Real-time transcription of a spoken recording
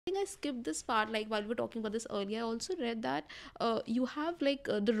I skipped this part, like while we were talking about this earlier, I also read that you have like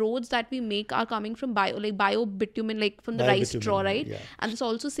the roads that we make are coming from bio-bitumen, like from the rice straw, Bio-bitumen, right? yeah. And this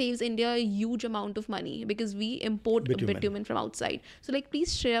also saves India a huge amount of money because we import Bitumen. bitumen from outside. So like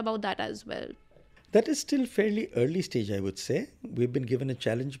please share about that as well. That is still fairly early stage, I would say. We've been given a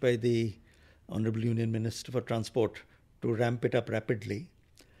challenge by the Honorable Union Minister for Transport to ramp it up rapidly.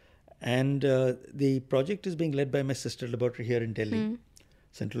 And the project is being led by my sister laboratory here in Delhi,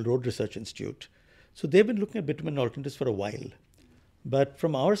 Central Road Research Institute. So they've been looking at bitumen alternatives for a while. But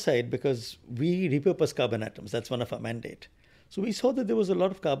from our side, because we repurpose carbon atoms, that's one of our mandate. So we saw that there was a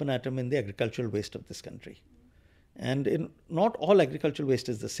lot of carbon atom in the agricultural waste of this country. And not all agricultural waste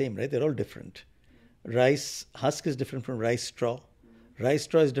is the same, right? They're all different. Rice husk is different from rice straw. Rice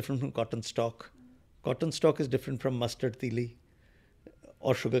straw is different from cotton stalk. Cotton stalk is different from mustard thili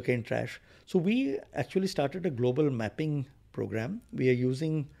or sugarcane trash. So we actually started a global mapping program. We are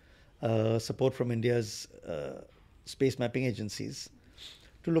using support from India's space mapping agencies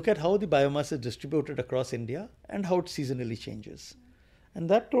to look at how the biomass is distributed across India and how it seasonally changes. And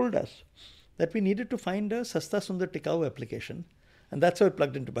that told us that we needed to find a Sasta Sundar Tikau application, and that's how it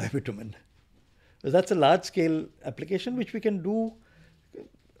plugged into bio-bitumen. Because that's a large-scale application which we can do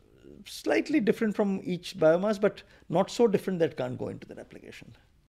slightly different from each biomass, but not so different that it can't go into that application.